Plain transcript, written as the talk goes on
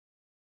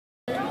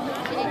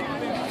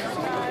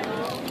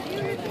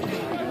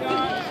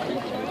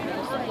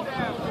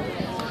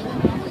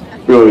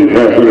Really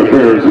pass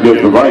interference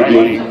against the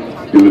Vikings.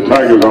 And the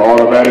Tigers are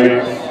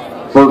automatic.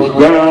 First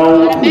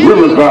down,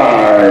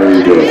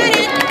 Riverside.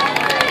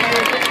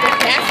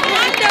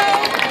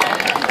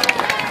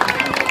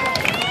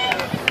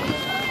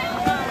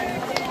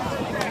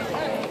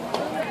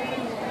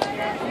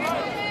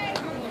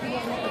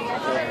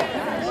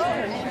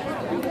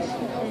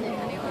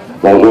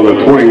 Ball's on the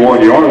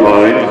 21-yard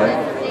line.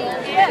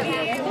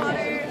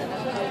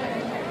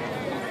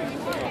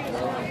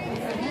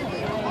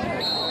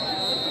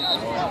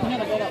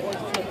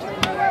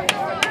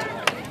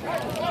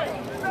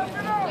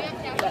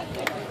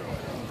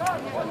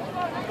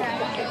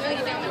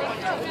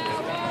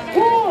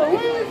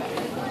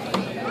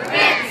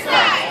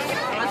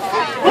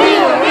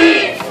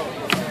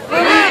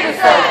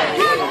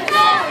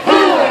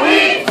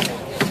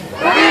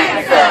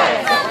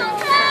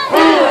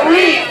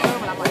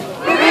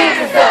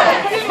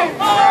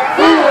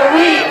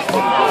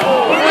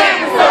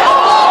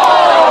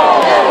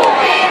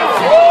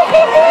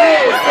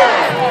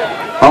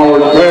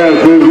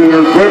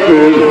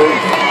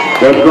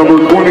 That's number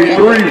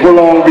 23 for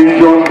Long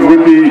Beach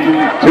with the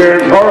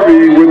Terrence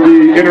Harvey with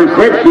the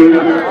interception.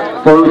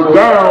 First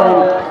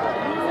down,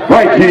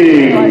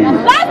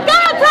 Vikings. Let's go,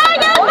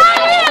 Tigers!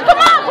 Right here!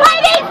 Come on, play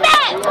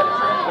defense!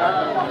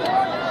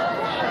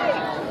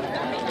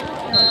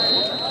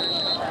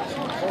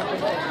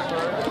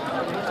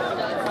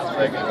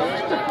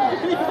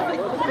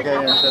 They got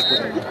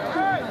intercepted.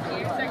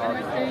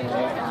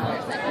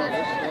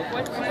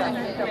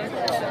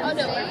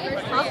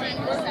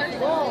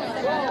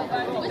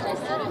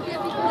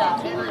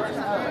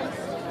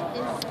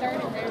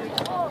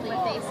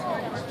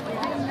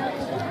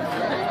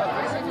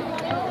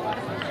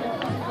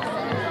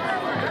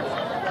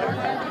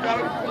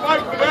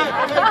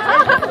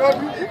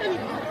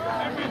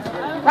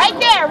 Right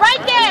there,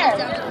 right there.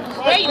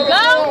 There you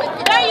go.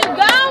 There you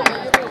go.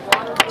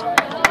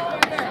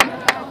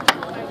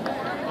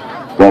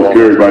 Ball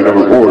carried by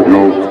number 4,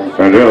 Joe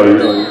Vanelli.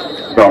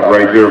 Stopped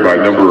right there by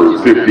number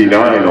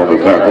 59 on the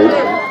tackle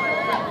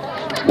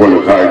for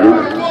the Tigers.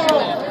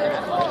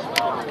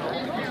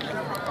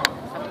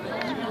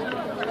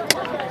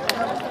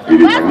 He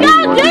didn't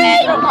lose one.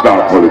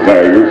 Stop for the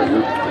Tigers.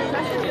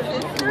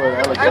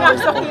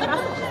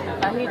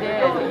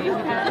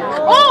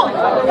 Oh,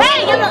 hey,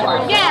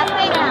 yeah,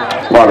 stay down.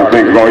 A lot of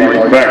things going. He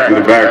went back to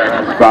the back.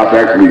 Stop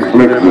actually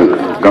flipped the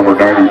number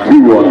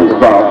 92 on the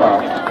stop.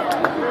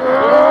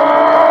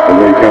 And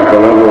they count the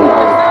level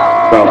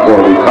stop for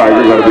the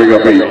Tigers. Got to bring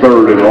up a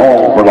 3rd and long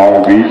for Long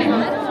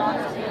Beach.